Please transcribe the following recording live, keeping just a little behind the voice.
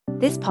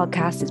This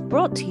podcast is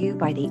brought to you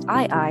by the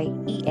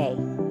IIEA,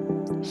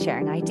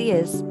 sharing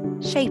ideas,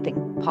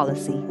 shaping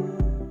policy.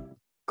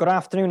 Good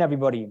afternoon,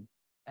 everybody.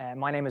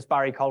 My name is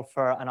Barry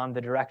Colfer, and I'm the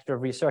Director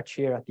of Research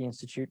here at the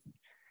Institute.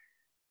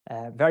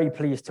 Very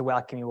pleased to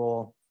welcome you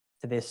all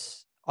to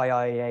this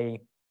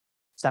IIEA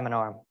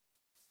seminar.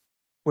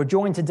 We're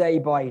joined today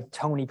by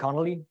Tony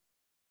Connelly,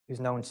 who's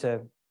known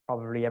to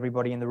probably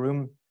everybody in the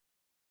room,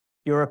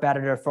 Europe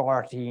editor for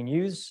RTE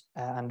News,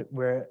 and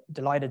we're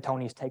delighted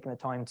Tony's taken the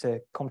time to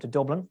come to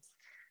Dublin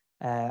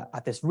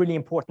at this really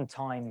important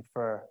time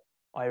for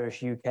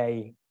Irish-UK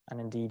and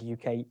indeed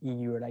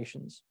UK-EU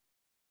relations.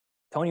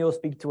 Tony will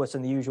speak to us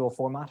in the usual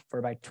format for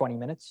about 20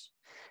 minutes,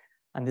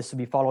 and this will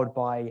be followed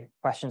by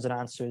questions and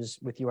answers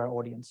with you, our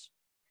audience.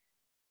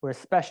 We're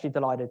especially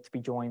delighted to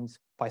be joined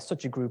by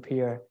such a group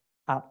here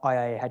at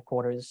IIEA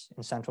headquarters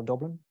in central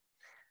Dublin.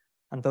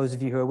 And those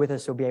of you who are with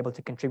us will be able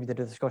to contribute to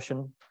the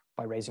discussion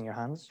by raising your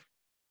hands.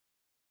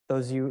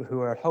 Those of you who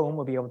are at home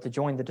will be able to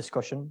join the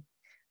discussion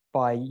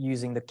by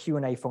using the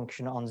Q&A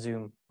function on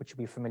Zoom, which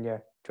will be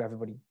familiar to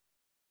everybody.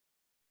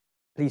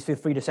 Please feel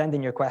free to send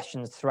in your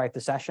questions throughout the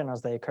session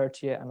as they occur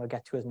to you, and we'll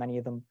get to as many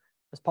of them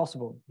as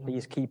possible.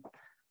 Please keep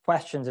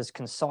questions as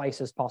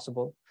concise as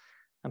possible,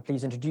 and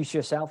please introduce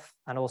yourself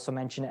and also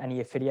mention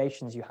any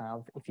affiliations you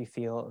have if you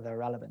feel they're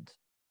relevant.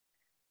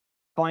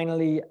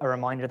 Finally, a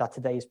reminder that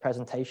today's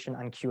presentation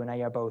and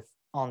Q&A are both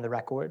on the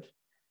record,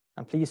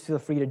 and please feel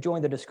free to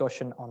join the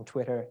discussion on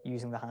Twitter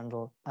using the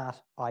handle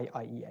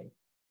 @IIEA.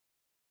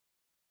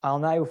 I'll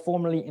now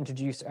formally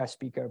introduce our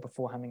speaker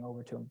before handing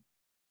over to him.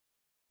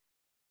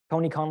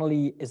 Tony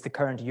Connelly is the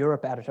current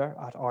Europe editor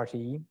at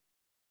RTE.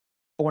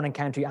 Born in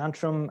County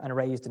Antrim and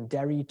raised in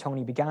Derry,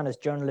 Tony began his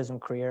journalism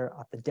career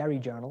at the Derry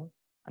Journal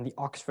and the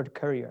Oxford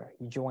Courier.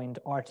 He joined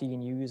RTE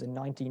News in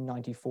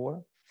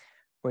 1994,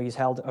 where he's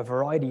held a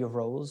variety of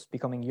roles,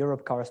 becoming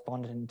Europe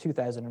correspondent in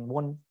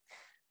 2001,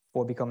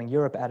 before becoming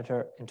Europe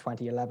editor in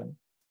 2011.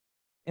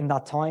 In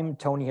that time,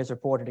 Tony has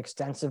reported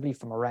extensively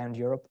from around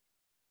Europe.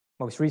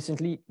 Most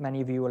recently,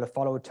 many of you will have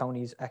followed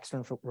Tony's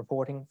excellent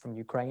reporting from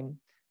Ukraine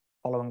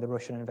following the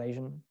Russian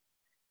invasion.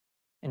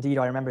 Indeed,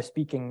 I remember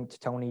speaking to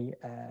Tony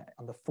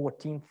on the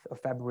 14th of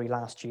February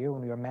last year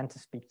when we were meant to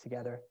speak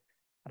together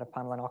at a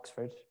panel in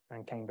Oxford, or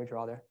in Cambridge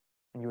rather,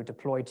 and you were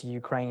deployed to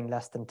Ukraine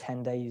less than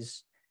 10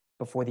 days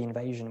before the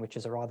invasion, which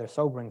is a rather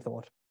sobering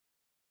thought.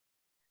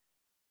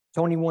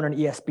 Tony won an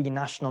ESB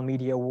National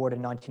Media Award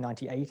in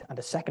 1998 and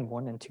a second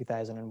one in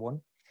 2001.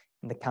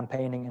 In the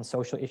campaigning and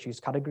social issues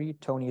category,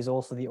 Tony is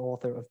also the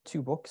author of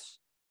two books,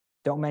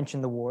 Don't Mention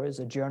the Wars,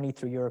 A Journey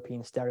Through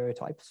European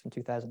Stereotypes from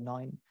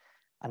 2009,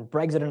 and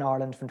Brexit and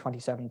Ireland from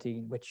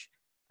 2017, which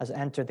has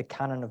entered the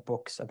canon of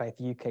books about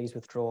the UK's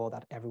withdrawal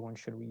that everyone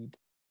should read.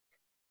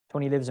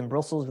 Tony lives in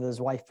Brussels with his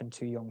wife and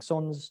two young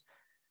sons.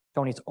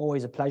 Tony, it's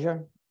always a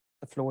pleasure.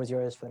 The floor is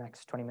yours for the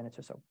next 20 minutes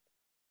or so.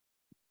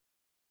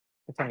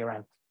 I'll turn you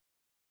around.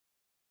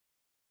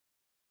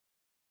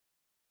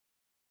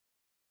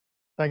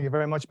 Thank you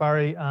very much,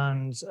 Barry,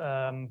 and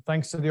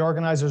thanks to the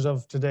organisers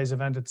of today's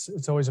event.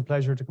 It's always a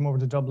pleasure to come over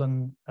to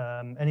Dublin,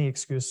 any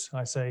excuse,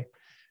 I say,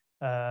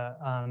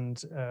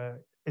 and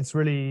it's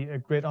really a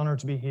great honour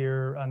to be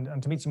here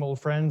and to meet some old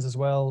friends as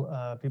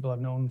well, people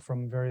I've known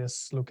from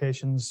various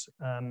locations.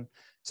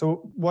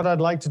 So what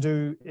I'd like to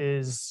do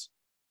is,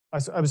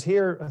 I was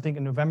here, I think,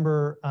 in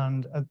November,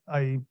 and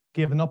I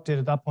gave an update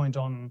at that point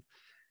on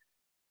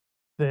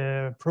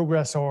the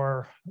progress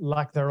or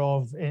lack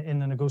thereof in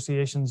the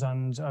negotiations,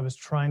 and I was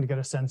trying to get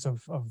a sense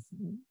of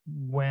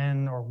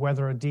when or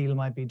whether a deal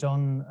might be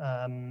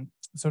done.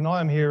 So now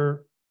I'm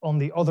here on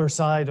the other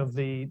side of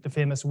the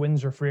famous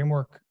Windsor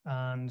Framework,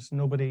 and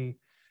nobody,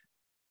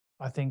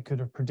 I think, could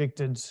have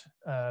predicted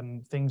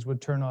things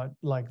would turn out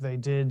like they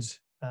did.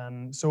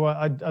 So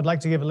I'd like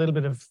to give a little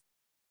bit of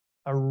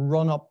a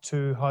run up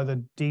to how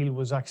the deal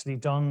was actually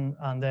done,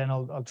 and then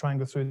I'll try and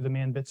go through the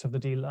main bits of the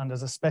deal. And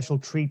as a special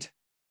treat,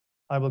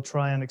 I will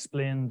try and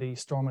explain the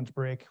stormont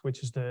break,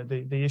 which is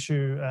the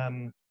issue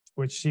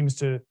which seems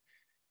to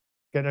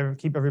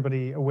keep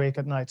everybody awake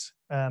at night.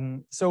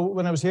 So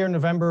when I was here in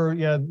November,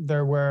 yeah,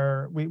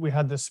 we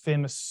had this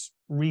famous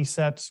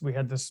reset. We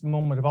had this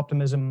moment of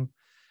optimism,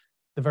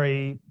 the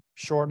very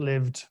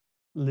short-lived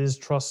Liz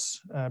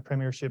Truss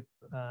premiership,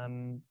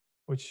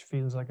 which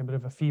feels like a bit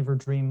of a fever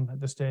dream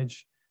at this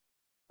stage.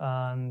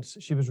 And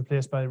she was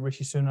replaced by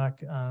Rishi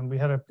Sunak. And we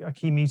had a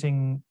key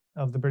meeting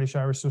of the British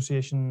Irish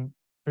Association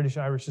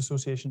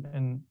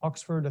in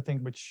Oxford, I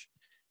think, which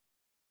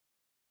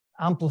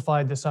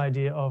amplified this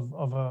idea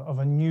of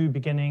a new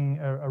beginning,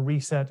 a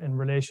reset in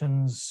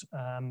relations.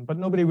 But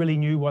nobody really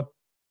knew what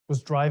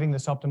was driving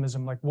this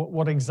optimism, like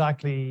what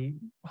exactly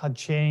had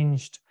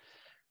changed.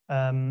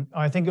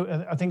 I think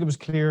it was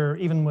clear,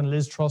 even when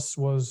Liz Truss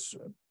was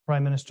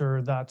Prime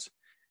Minister, that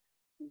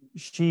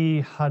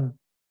she had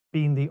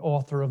been the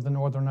author of the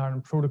Northern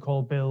Ireland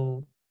Protocol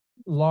Bill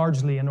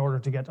largely in order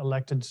to get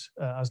elected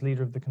as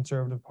leader of the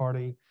Conservative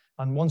Party.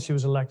 And once she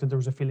was elected, there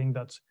was a feeling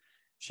that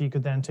she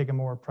could then take a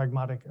more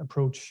pragmatic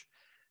approach.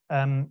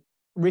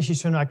 Rishi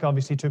Sunak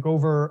obviously took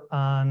over,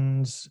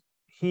 and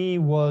he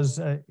was,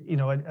 you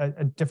know,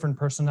 a different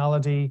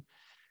personality.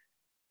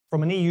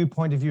 From an EU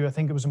point of view, I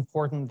think it was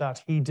important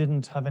that he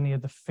didn't have any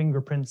of the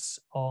fingerprints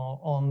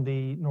on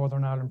the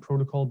Northern Ireland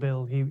Protocol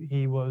Bill.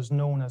 He was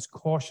known as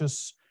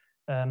cautious,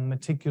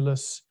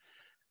 meticulous,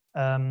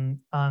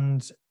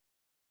 and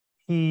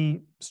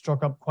he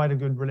struck up quite a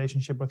good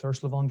relationship with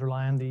Ursula von der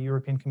Leyen, the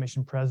European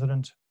Commission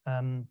president.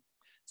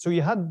 So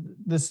you had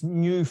this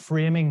new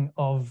framing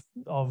of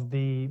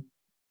the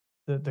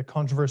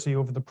controversy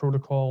over the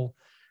protocol.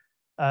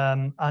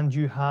 And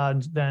you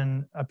had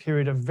then a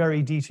period of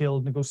very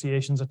detailed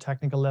negotiations at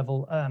technical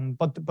level.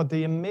 But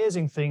the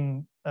amazing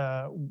thing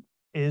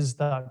is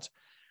that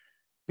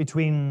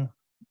between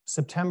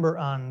September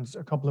and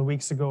a couple of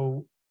weeks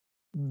ago,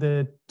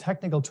 the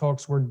technical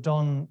talks were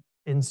done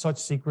in such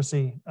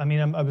secrecy. I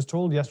mean, I was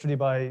told yesterday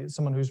by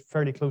someone who's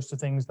fairly close to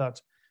things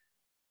that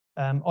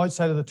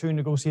outside of the two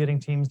negotiating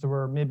teams, there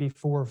were maybe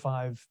 4 or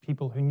 5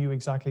 people who knew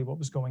exactly what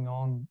was going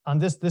on.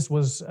 And this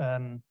was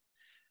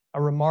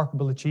a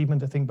remarkable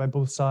achievement, I think, by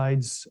both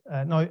sides.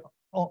 Now,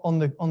 on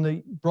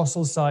the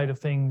Brussels side of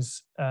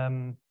things,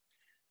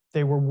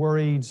 they were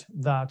worried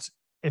that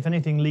if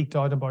anything leaked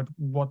out about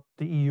what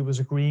the EU was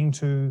agreeing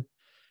to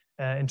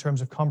in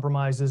terms of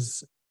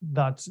compromises,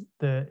 that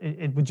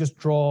it would just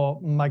draw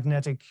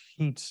magnetic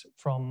heat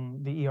from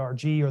the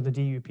ERG or the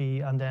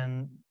DUP, and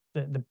then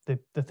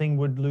the thing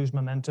would lose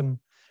momentum.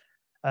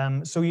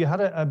 So you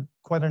had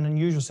quite an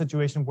unusual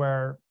situation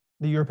where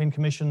the European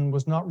Commission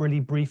was not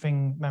really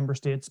briefing member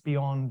states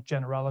beyond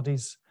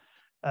generalities.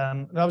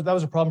 That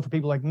was a problem for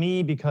people like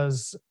me,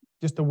 because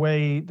just the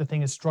way the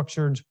thing is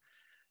structured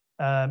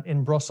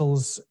in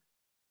Brussels,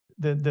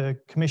 the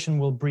Commission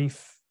will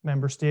brief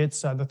member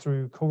states either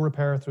through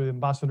co-repair, through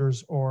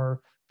ambassadors,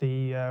 or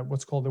the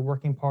what's called the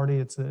working party.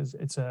 It's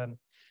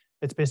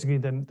basically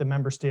the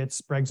member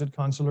states' Brexit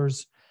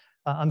councillors.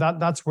 And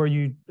that's where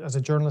you, as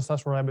a journalist,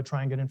 that's where I would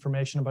try and get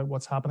information about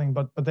what's happening.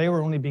 But they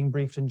were only being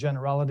briefed in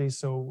generalities,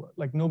 so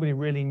like nobody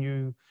really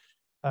knew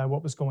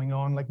what was going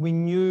on. Like we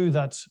knew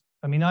that,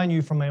 I mean, I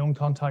knew from my own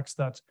contacts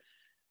that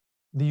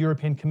the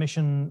European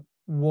Commission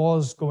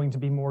was going to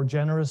be more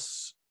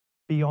generous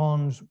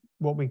beyond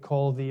what we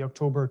call the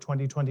October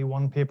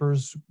 2021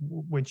 papers,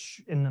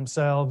 which in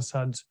themselves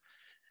had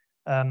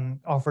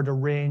offered a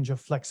range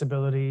of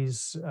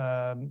flexibilities,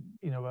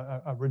 you know,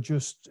 a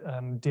reduced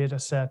data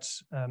set,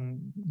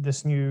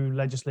 this new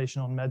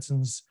legislation on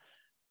medicines,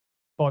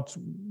 but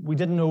we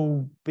didn't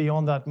know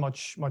beyond that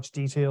much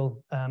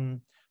detail.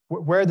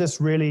 Where this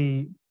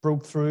really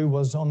broke through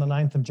was on the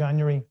 9th of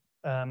January,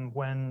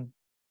 when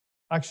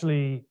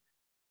actually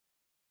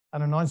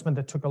an announcement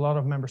that took a lot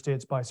of member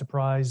states by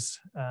surprise.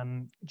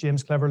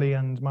 James Cleverly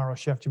and Maros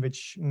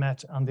Šefčovič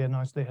met, and they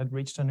announced they had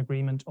reached an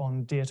agreement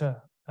on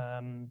data.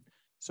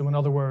 So in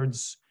other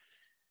words,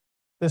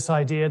 this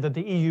idea that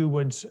the EU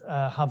would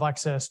have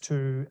access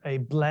to a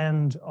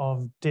blend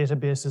of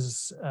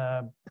databases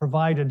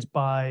provided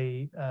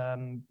by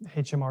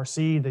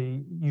HMRC,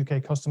 the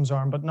UK Customs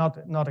Arm, but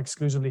not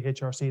exclusively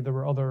HRC. There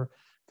were other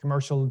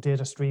commercial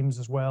data streams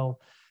as well.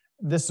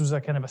 This was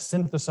a kind of a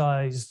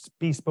synthesized,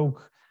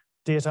 bespoke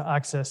data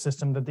access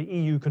system that the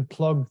EU could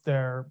plug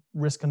their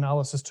risk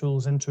analysis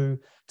tools into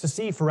to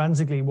see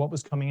forensically what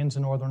was coming into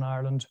Northern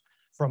Ireland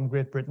from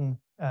Great Britain.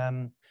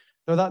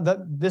 So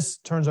this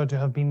turns out to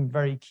have been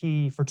very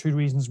key for 2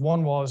 reasons.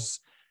 One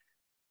was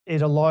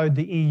it allowed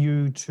the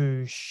EU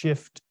to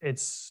shift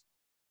its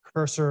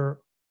cursor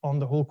on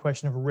the whole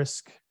question of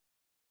risk.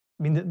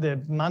 I mean,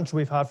 the mantra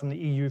we've had from the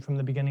EU from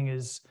the beginning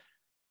is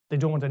they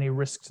don't want any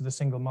risk to the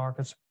single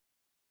market.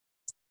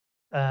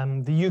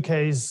 The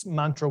UK's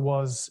mantra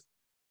was,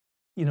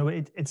 you know,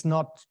 it's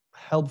not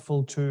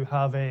helpful to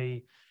have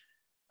a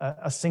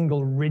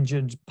single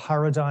rigid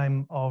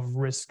paradigm of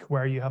risk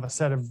where you have a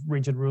set of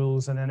rigid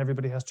rules and then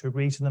everybody has to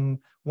agree to them.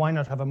 Why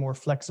not have a more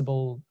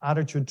flexible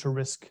attitude to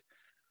risk,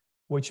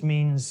 which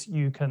means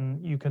you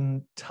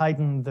can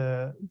tighten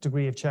the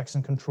degree of checks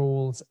and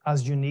controls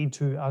as you need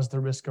to, as the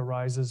risk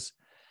arises.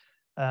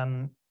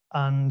 And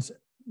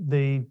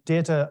the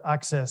data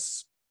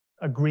access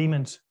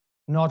agreement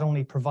not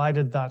only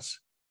provided that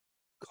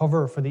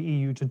cover for the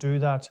EU to do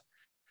that,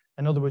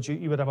 in other words,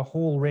 you would have a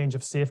whole range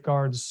of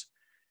safeguards,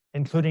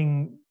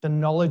 including the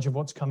knowledge of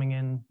what's coming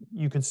in.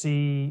 You could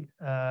see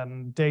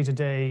day to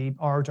day,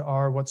 hour to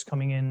hour, what's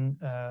coming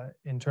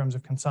in terms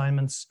of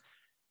consignments.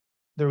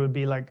 There would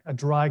be like a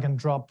drag and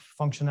drop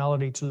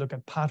functionality to look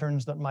at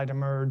patterns that might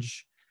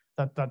emerge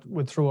that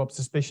would throw up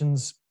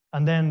suspicions.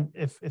 And then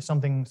if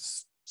something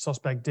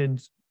suspect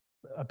did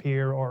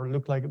appear or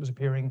look like it was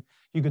appearing,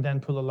 you could then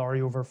pull a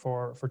lorry over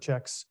for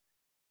checks.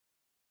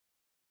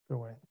 Go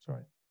away,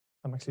 sorry.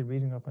 I'm actually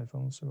reading off my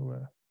phone, so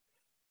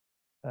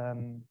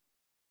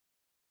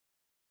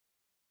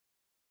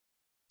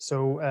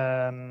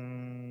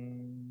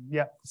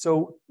yeah,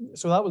 so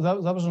that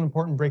was an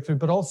important breakthrough.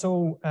 But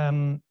also,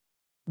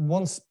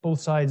 once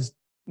both sides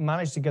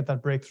managed to get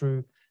that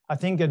breakthrough, I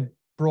think it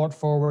brought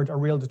forward a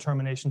real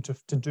determination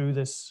to do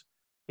this.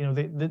 You know,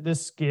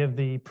 this gave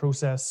the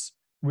process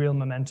real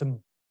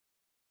momentum.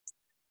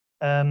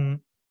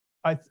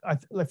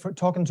 like for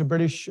talking to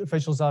British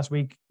officials last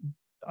week,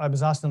 I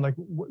was asking them, like,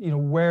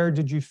 where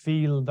did you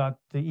feel that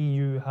the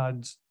EU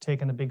had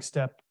taken a big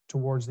step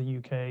towards the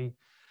UK?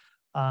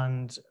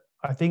 And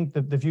I think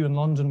that the view in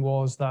London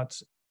was that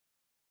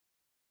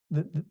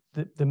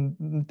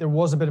there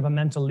was a bit of a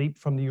mental leap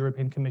from the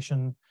European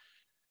Commission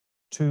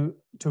to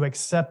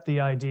accept the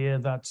idea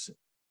that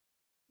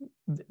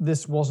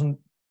this wasn't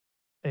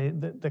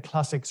the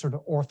classic sort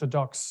of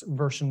orthodox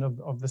version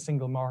of the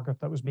single market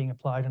that was being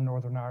applied in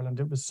Northern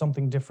Ireland. It was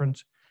something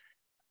different.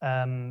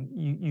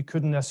 You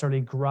couldn't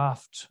necessarily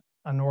graft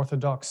an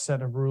orthodox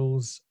set of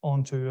rules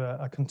onto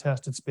a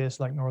contested space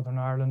like Northern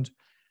Ireland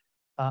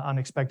and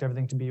expect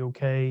everything to be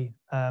okay.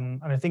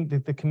 And I think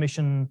that the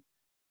Commission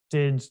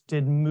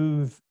did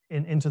move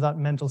into that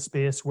mental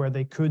space where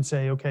they could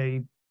say,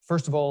 okay,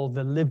 first of all,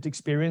 the lived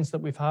experience that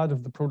we've had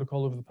of the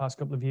protocol over the past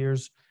couple of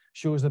years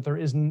shows that there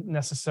isn't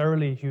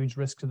necessarily a huge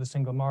risk to the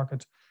single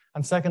market.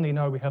 And secondly,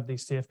 now we have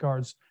these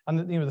safeguards, and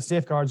the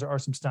safeguards are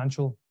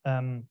substantial.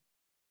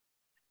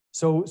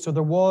 So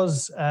there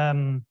was,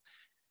 but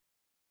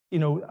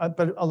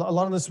a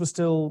lot of this was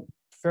still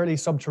fairly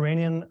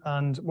subterranean.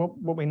 And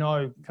what we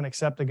now can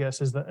accept, I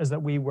guess, is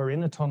that we were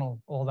in a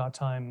tunnel all that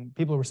time.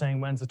 People were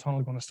saying, when's the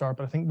tunnel going to start?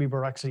 But I think we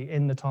were actually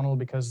in the tunnel,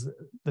 because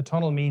the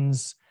tunnel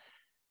means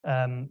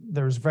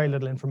there's very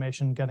little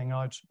information getting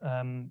out.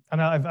 And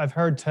I've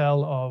heard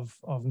tell of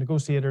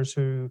negotiators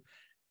who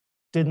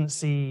didn't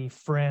see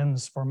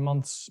friends for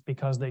months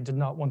because they did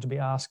not want to be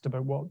asked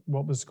about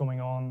what was going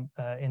on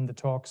in the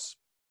talks.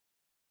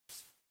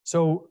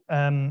 So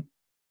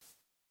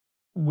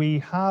we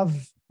have,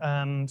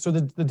 so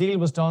the deal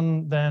was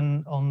done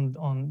then on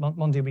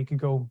Monday a week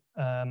ago,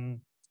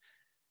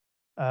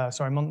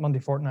 Monday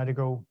fortnight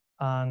ago,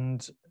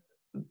 and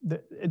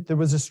there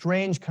was a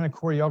strange kind of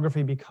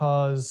choreography,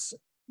 because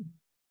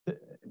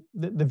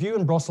the view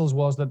in Brussels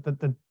was that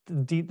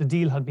the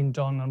deal had been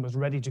done and was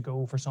ready to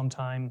go for some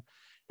time.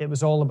 It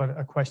was all about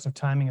a question of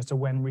timing as to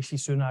when Rishi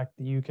Sunak,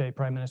 the UK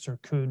Prime Minister,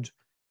 could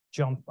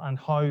jump and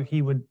how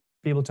he would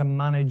be able to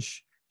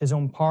manage his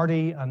own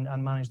party and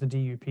manage the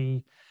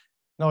DUP.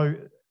 Now,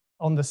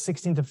 on the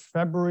 16th of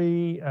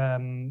February,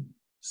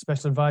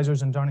 special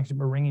advisors in Downing Street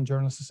were ringing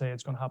journalists to say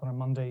it's going to happen on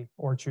Monday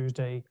or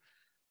Tuesday.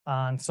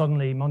 And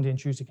suddenly Monday and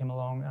Tuesday came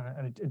along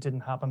and it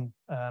didn't happen.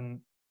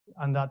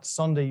 And that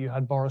Sunday you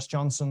had Boris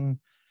Johnson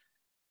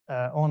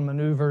on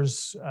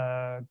manoeuvres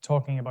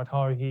talking about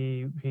how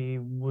he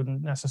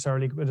wouldn't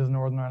necessarily get rid of the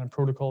Northern Ireland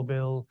Protocol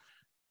Bill.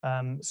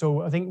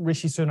 So I think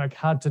Rishi Sunak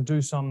had to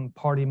do some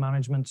party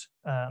management,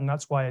 and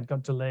that's why it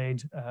got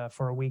delayed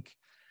for a week.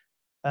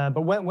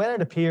 But when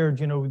it appeared,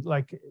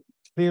 like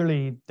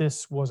clearly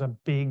this was a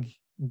big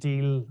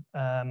deal.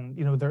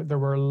 There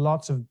were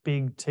lots of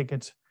big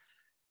ticket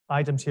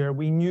items here.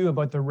 We knew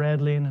about the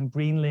red lane and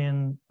green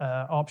lane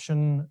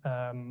option,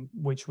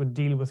 which would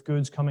deal with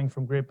goods coming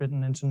from Great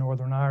Britain into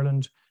Northern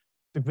Ireland.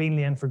 The green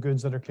lane for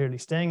goods that are clearly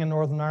staying in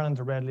Northern Ireland,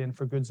 the red lane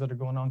for goods that are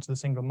going on to the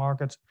single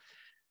market.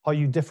 How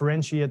you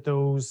differentiate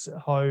those,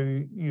 how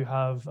you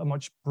have a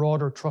much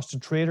broader trusted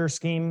trader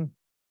scheme,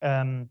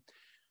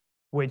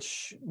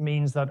 which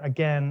means that,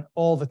 again,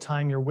 all the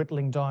time you're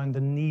whittling down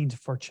the need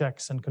for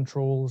checks and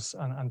controls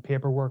and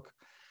paperwork.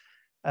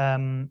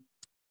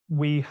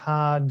 We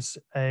had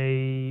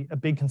a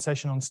big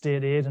concession on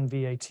state aid and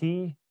VAT,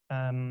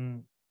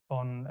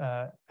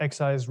 on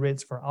excise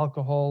rates for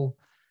alcohol.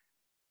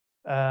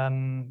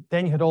 Then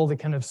you had all the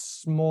kind of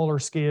smaller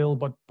scale,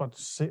 but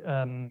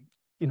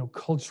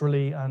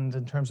culturally and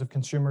in terms of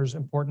consumers,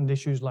 important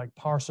issues like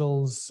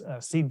parcels,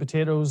 seed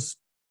potatoes,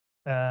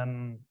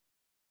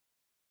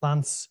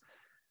 plants.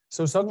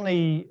 So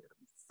suddenly,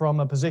 from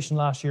a position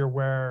last year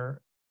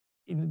where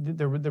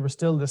there was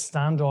still this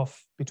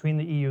standoff between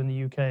the EU and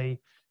the UK,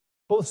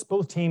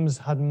 both teams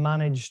had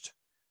managed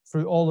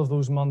through all of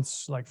those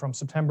months, like from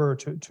September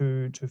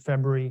to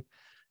February,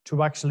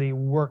 to actually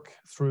work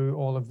through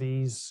all of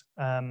these.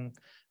 And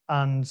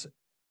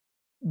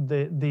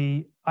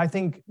I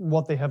think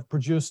what they have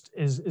produced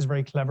is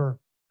very clever.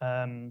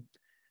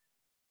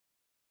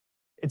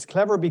 It's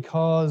clever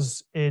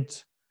because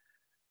it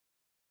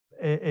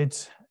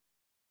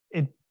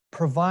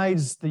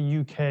provides the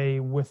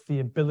UK with the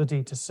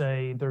ability to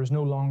say there's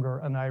no longer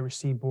an Irish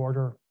Sea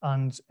border,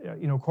 and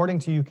according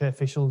to UK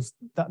officials,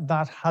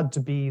 that had to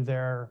be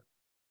their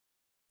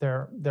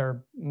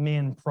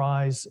main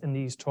prize in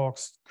these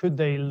talks. Could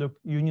they look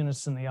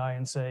unionists in the eye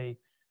and say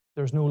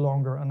there's no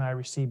longer an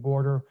Irish Sea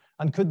border?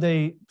 And could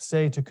they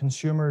say to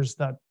consumers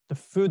that the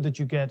food that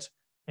you get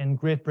in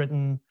Great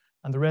Britain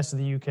and the rest of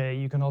the UK,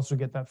 you can also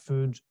get that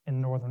food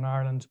in Northern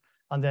Ireland?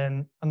 And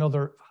then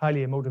another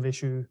highly emotive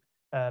issue,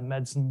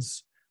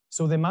 medicines.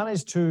 So they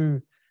managed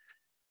to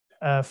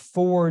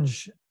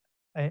forge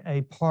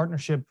a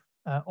partnership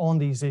on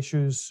these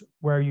issues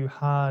where you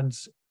had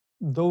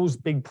those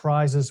big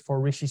prizes for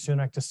Rishi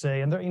Sunak to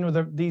say, and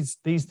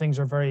these things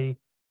are very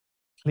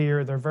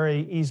clear. They're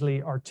very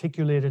easily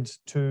articulated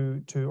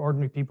to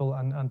ordinary people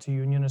and to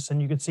unionists.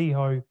 And you could see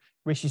how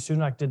Rishi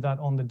Sunak did that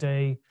on the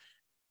day.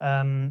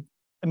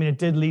 I mean, it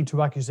did lead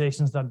to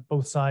accusations that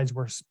both sides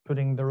were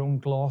putting their own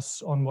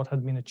gloss on what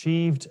had been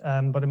achieved.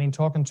 But I mean,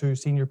 talking to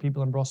senior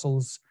people in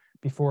Brussels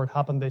before it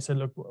happened, they said,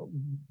 look,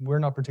 we're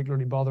not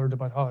particularly bothered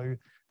about how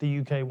the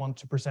UK want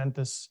to present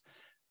this.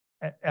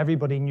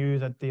 Everybody knew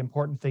that the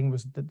important thing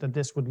was that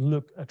this would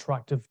look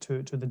attractive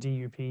to the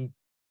DUP.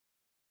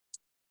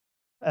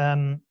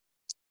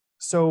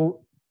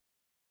 So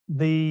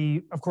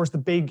of course, the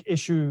big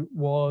issue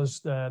was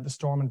the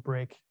Stormont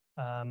break.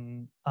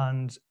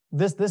 And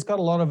this got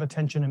a lot of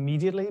attention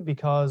immediately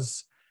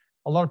because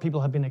a lot of people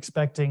have been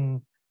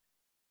expecting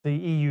the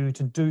EU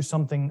to do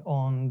something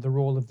on the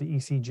role of the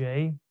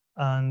ECJ.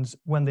 And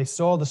when they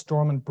saw the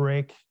Stormont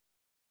break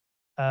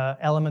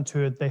element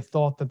to it, they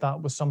thought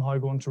that was somehow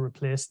going to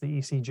replace the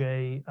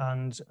ECJ.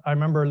 And I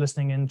remember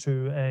listening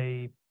into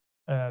a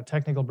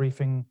technical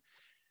briefing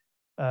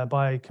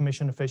by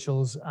Commission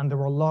officials, and there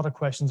were a lot of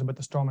questions about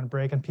the Stormont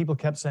break, and people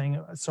kept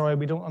saying, sorry,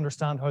 we don't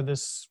understand how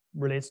this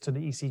relates to the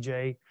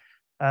ECJ.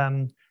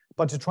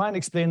 But to try and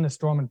explain the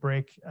Stormont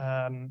break,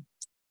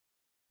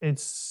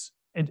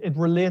 it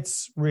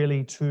relates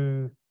really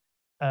to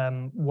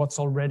what's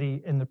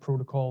already in the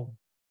protocol.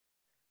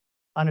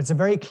 And it's a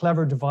very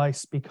clever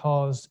device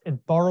because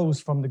it borrows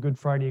from the Good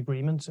Friday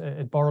Agreement.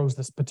 It borrows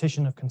this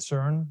petition of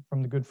concern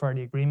from the Good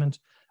Friday Agreement.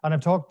 And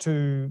I've talked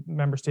to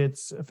member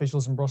states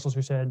officials in Brussels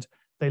who said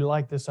they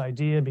like this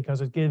idea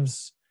because it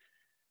gives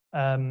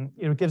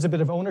it gives a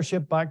bit of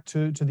ownership back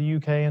to the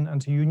UK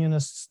and to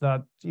unionists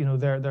that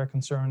their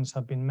concerns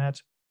have been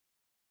met.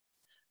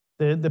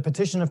 The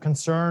petition of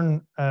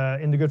concern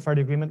in the Good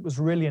Friday Agreement was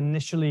really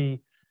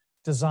initially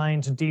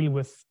designed to deal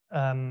with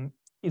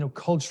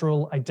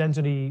cultural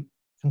identity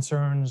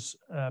concerns,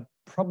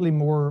 probably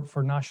more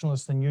for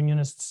nationalists than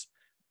unionists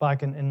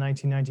back in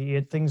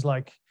 1998. Things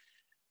like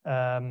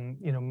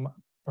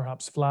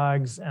perhaps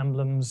flags,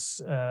 emblems,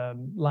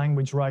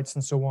 language rights,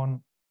 and so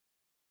on.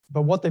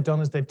 But what they've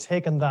done is they've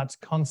taken that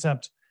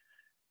concept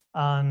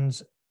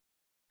and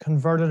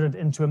converted it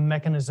into a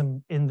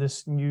mechanism in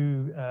this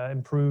new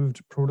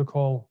improved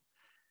protocol.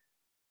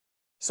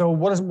 So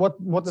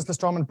what does the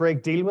Stormont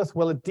break deal with?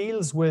 Well, it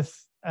deals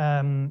with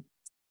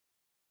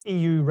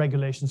EU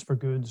regulations for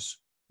goods,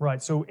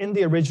 right? So in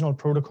the original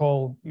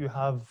protocol, you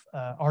have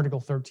Article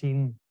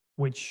 13,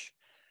 which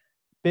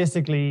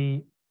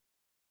basically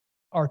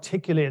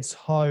articulates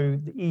how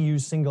the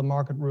EU's single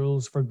market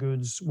rules for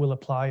goods will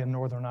apply in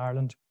Northern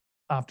Ireland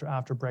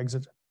after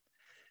Brexit.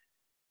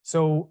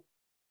 So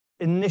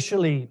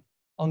initially,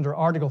 under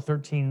Article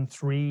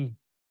 13.3,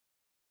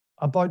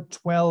 about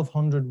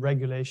 1,200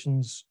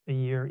 regulations a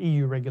year,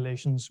 EU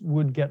regulations,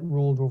 would get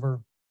rolled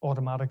over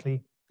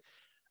automatically,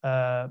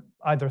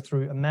 either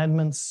through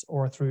amendments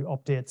or through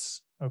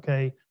updates.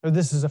 Okay, now,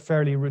 this is a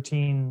fairly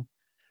routine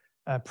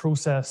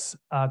process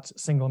at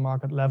single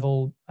market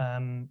level.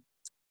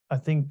 I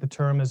think the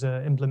term is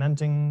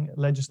implementing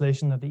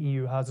legislation that the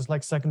EU has. It's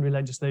like secondary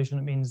legislation.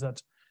 It means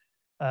that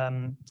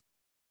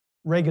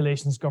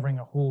regulations governing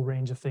a whole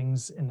range of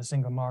things in the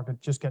single market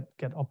just get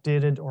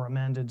updated or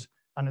amended,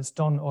 and it's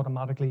done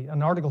automatically.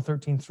 And Article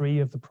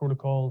 13.3 of the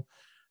protocol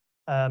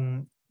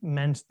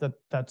meant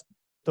that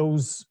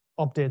those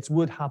updates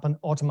would happen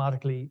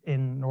automatically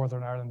in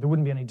Northern Ireland. There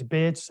wouldn't be any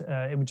debate.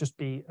 It would just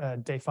be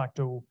de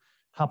facto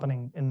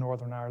happening in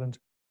Northern Ireland.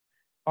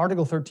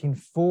 Article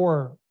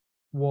 13.4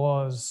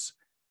 was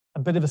a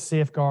bit of a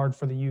safeguard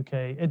for the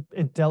UK.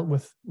 It dealt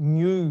with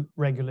new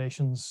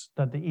regulations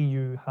that the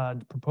EU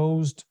had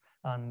proposed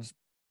and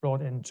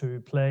brought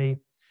into play.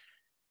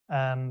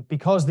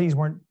 Because these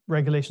weren't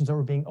regulations that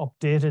were being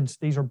updated,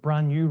 these are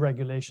brand new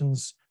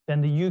regulations,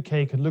 then the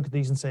UK could look at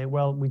these and say,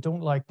 well, we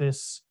don't like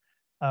this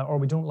or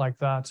we don't like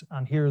that,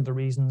 and here are the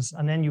reasons.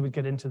 And then you would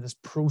get into this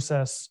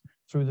process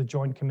through the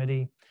joint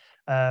committee.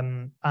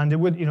 And it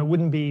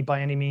wouldn't be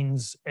by any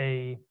means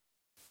a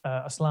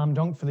slam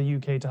dunk for the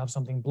UK to have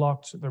something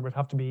blocked. There would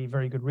have to be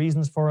very good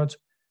reasons for it.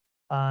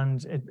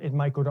 And it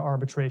might go to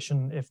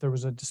arbitration if there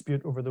was a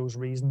dispute over those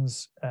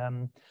reasons.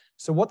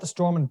 So what the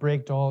Stormont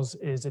break does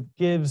is it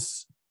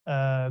gives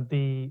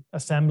the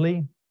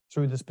Assembly,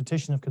 through this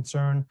petition of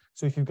concern,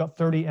 so if you've got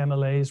 30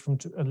 MLAs from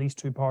at least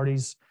two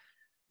parties,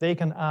 they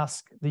can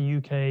ask the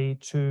UK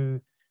to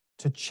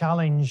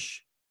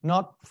challenge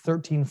not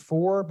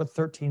 13.4, but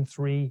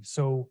 13.3.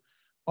 So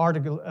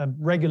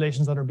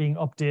regulations that are being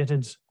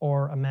updated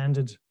or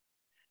amended.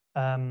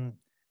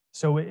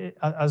 So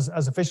as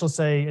officials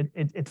say,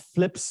 it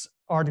flips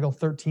Article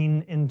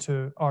 13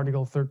 into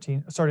Article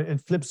 13. Sorry,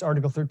 it flips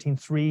Article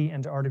 13.3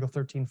 into Article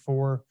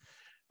 13.4.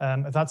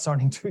 If that's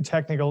sounding too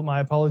technical, my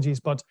apologies.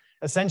 But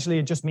essentially,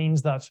 it just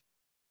means that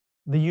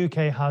the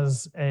UK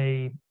has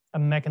a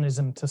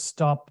mechanism to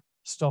stop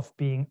stuff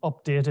being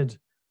updated,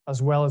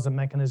 as well as a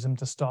mechanism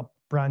to stop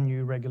brand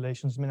new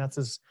regulations. I mean, that's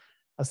as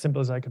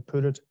simple as I could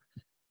put it.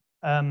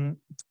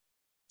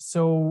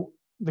 So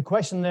the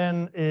question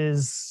then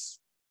is,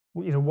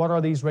 what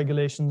are these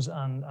regulations,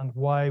 and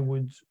why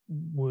would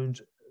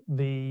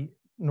the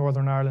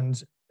Northern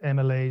Ireland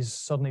MLAs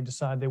suddenly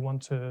decide they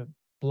want to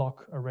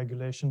block a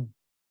regulation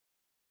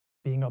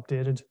being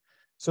updated?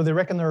 So they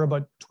reckon there are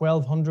about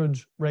 1,200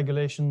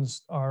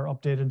 regulations are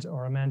updated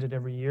or amended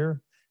every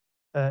year.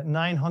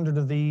 900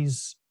 of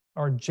these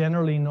are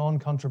generally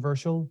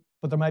non-controversial,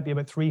 but there might be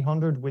about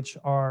 300 which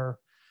are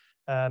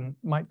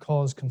might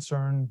cause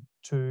concern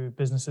to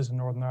businesses in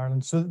Northern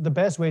Ireland. So the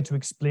best way to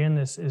explain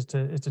this is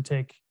to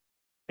take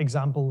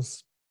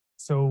examples.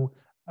 So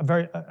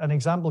an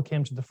example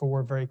came to the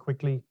fore very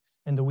quickly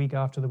in the week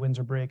after the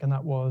Windsor break, and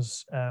that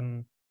was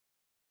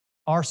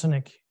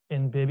arsenic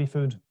in baby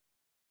food.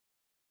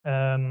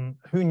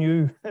 Who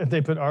knew they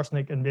put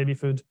arsenic in baby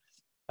food?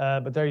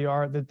 But there you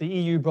are. The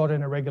EU brought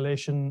in a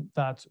regulation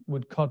that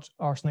would cut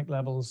arsenic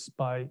levels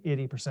by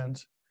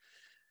 80%.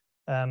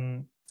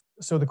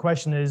 So the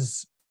question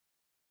is,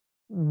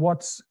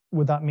 what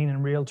would that mean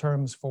in real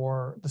terms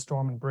for the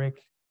Stormont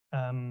break?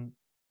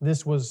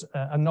 This was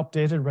an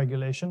updated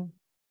regulation.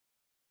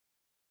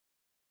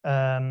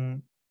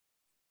 I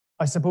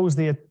suppose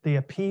the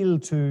appeal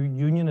to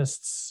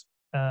unionists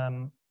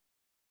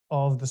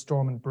of the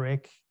Stormont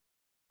break,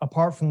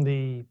 apart from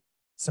the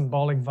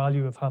symbolic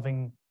value of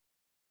having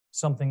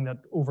something that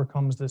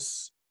overcomes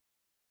this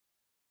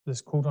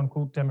quote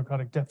unquote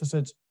democratic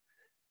deficit,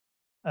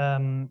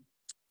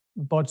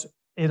 but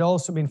it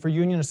also, for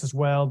unionists as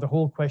well, the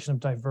whole question of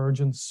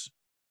divergence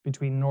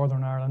between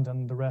Northern Ireland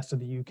and the rest of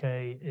the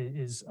UK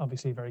is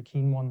obviously a very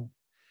keen one.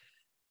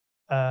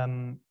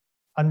 And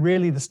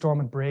really the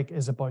Stormont break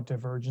is about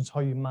divergence, how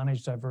you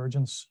manage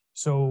divergence.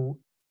 So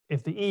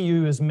if the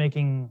EU is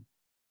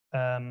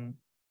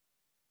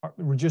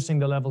reducing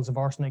the levels of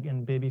arsenic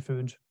in baby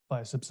food by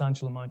a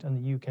substantial amount and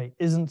the UK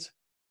isn't,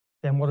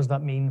 then what does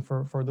that mean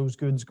for those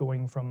goods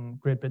going from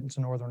Great Britain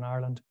to Northern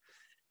Ireland?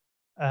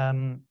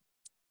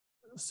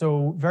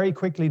 So very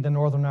quickly, the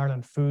Northern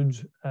Ireland food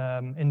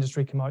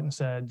industry came out and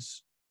said,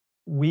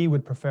 we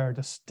would prefer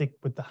to stick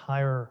with the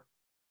higher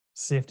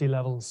safety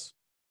levels.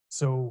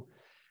 So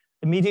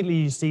immediately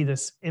you see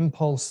this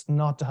impulse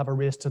not to have a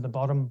race to the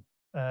bottom.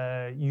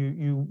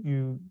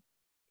 In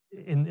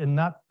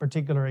that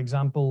particular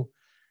example,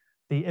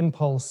 the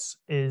impulse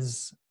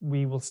is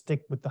we will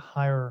stick with the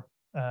higher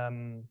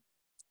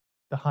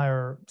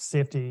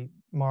safety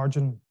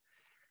margin.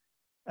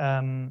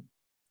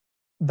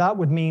 That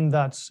would mean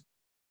that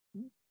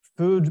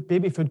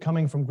baby food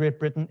coming from Great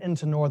Britain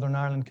into Northern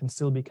Ireland can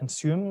still be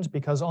consumed,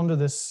 because under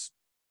this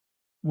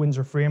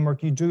Windsor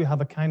Framework, you do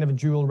have a kind of a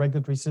dual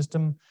regulatory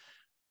system.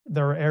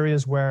 There are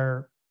areas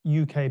where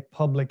UK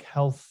public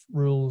health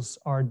rules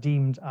are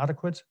deemed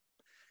adequate.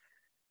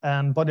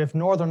 But if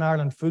Northern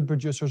Ireland food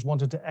producers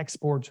wanted to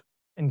export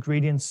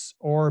ingredients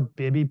or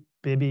baby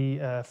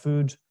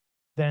food,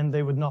 then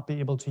they would not be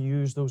able to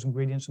use those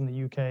ingredients in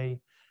the UK,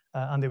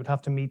 and they would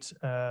have to meet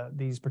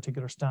these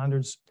particular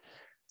standards.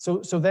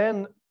 So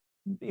then,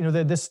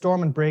 this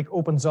Stormont break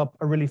opens up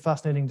a really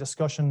fascinating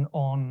discussion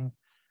on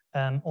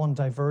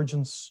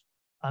divergence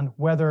and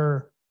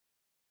whether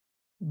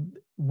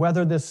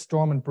this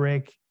Stormont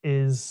break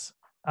is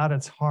at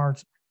its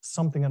heart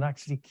something that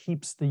actually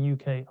keeps the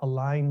UK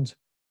aligned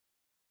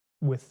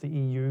with the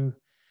EU,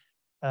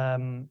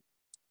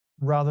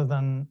 rather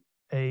than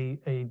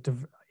a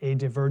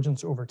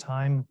divergence over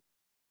time.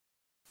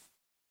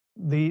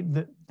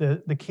 The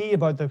key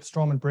about the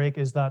Stormont break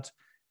is that,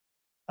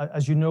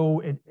 as you know,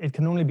 it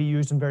can only be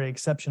used in very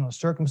exceptional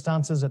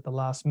circumstances at the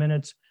last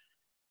minute.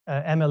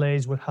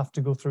 MLAs would have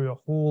to go through a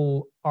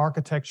whole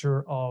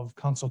architecture of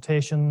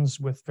consultations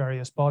with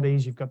various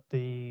bodies. You've got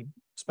the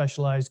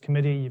specialized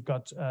committee, you've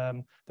got,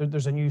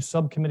 there's a new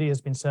subcommittee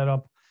has been set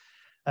up.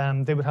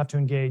 They would have to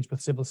engage with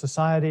civil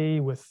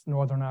society, with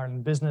Northern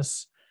Ireland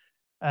business.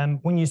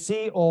 When you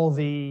see all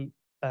the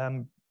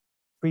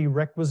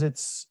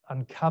prerequisites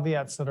and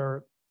caveats that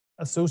are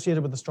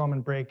associated with the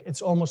Stormont break,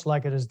 it's almost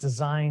like it is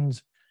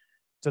designed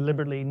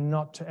deliberately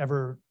not to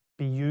ever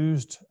be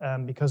used,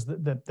 because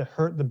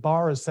the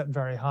bar is set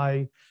very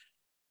high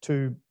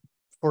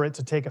for it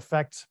to take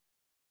effect,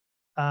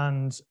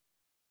 and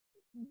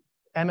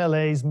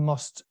MLAs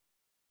must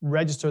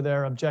register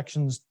their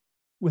objections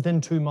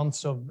within 2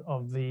 months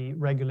of the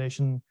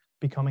regulation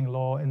becoming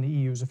law in the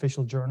EU's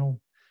official journal.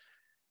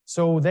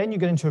 So then you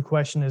get into a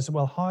question is,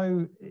 well,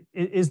 how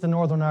is the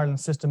Northern Ireland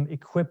system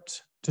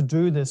equipped to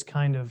do this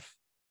kind of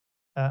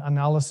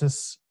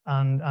analysis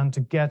and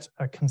to get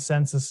a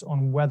consensus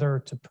on whether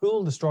to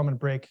pull the Stormont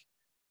break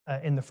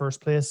in the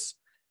first place?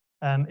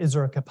 Is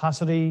there a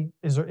capacity?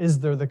 Is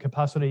there the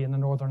capacity in the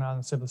Northern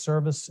Ireland Civil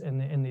Service,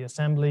 in the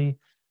Assembly,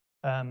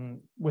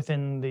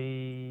 within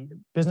the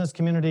business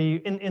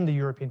community, in the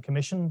European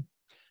Commission?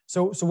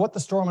 So what the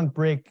Stormont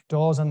break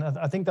does, and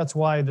I think that's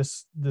why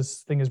this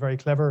thing is very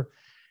clever,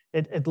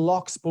 it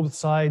locks both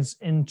sides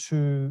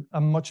into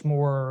a much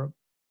more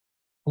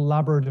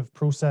collaborative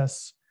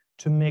process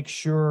to make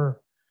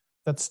sure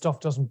that stuff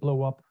doesn't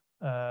blow up.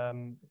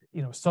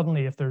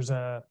 Suddenly if there's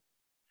a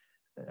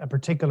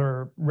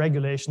particular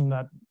regulation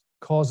that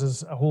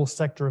causes a whole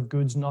sector of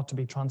goods not to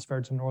be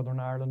transferred to Northern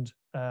Ireland,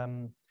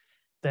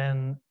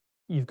 then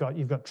you've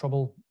got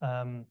trouble.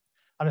 And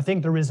I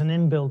think there is an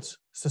inbuilt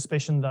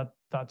suspicion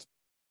that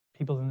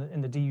people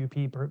in the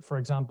DUP, for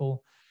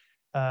example,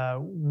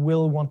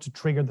 will want to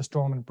trigger the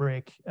storm and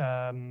break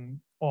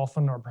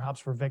often, or perhaps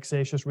for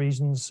vexatious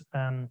reasons.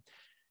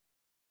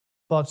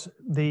 But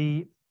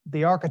the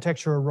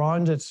architecture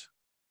around it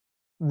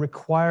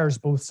requires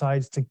both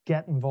sides to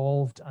get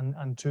involved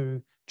and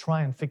to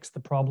try and fix the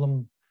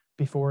problem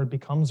before it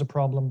becomes a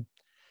problem.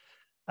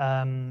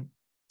 And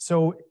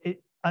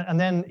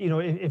then, you know,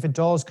 if it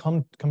does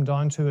come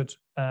down to it,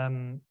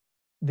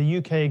 the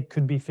UK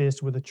could be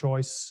faced with a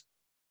choice.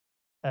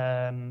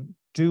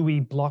 Do we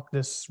block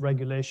this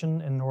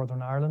regulation in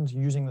Northern Ireland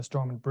using the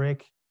storm and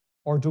break?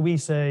 Or do we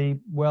say,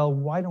 well,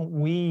 why don't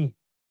we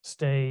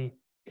stay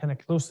kind of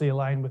closely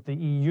aligned with the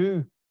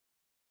EU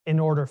in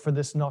order for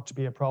this not to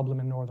be a problem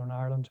in Northern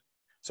Ireland?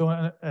 So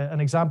an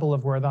example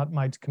of where that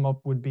might come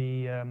up would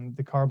be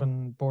the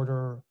Carbon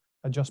Border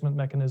Adjustment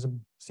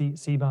Mechanism,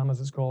 CBAM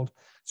as it's called.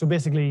 So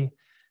basically,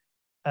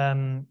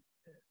 a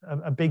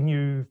big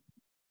new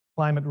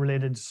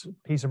climate-related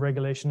piece of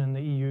regulation in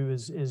the EU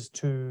is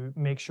to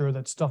make sure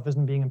that stuff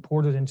isn't being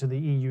imported into the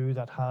EU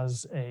that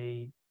has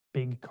a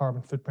big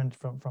carbon footprint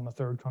from a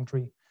third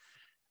country.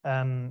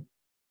 Could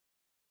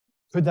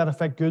that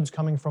affect goods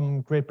coming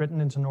from Great Britain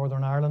into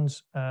Northern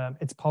Ireland?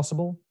 It's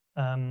possible.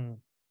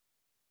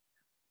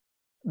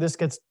 This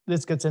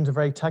gets into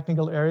very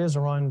technical areas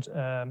around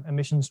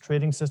emissions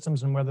trading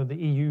systems and whether the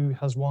EU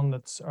has one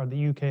or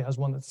the UK has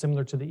one that's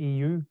similar to the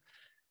EU.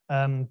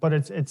 But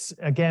it's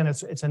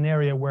an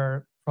area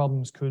where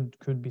problems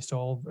could be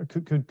solved, or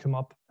could come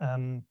up.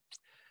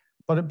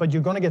 But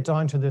you're going to get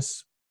down to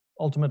this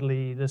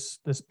ultimately, this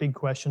big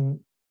question: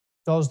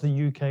 does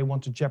the UK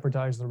want to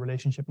jeopardize the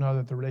relationship now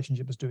that the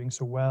relationship is doing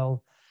so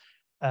well?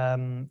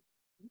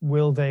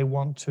 Will they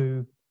want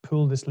to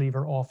pull this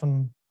lever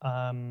often,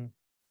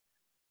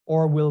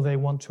 or will they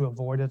want to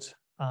avoid it?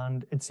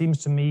 And it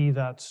seems to me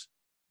that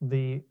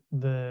the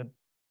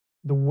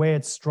way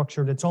it's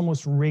structured, it's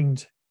almost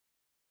rigged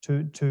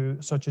to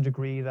such a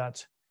degree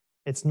that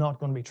it's not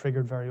going to be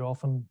triggered very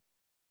often,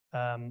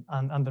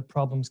 and the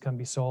problems can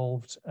be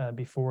solved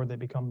before they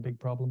become big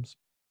problems.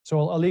 So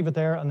I'll leave it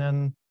there, and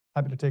then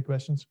happy to take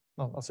questions.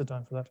 I'll sit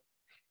down for that.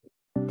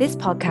 This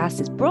podcast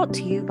is brought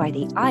to you by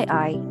the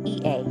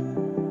IIEA,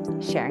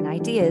 sharing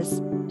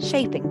ideas,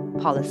 shaping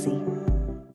policy.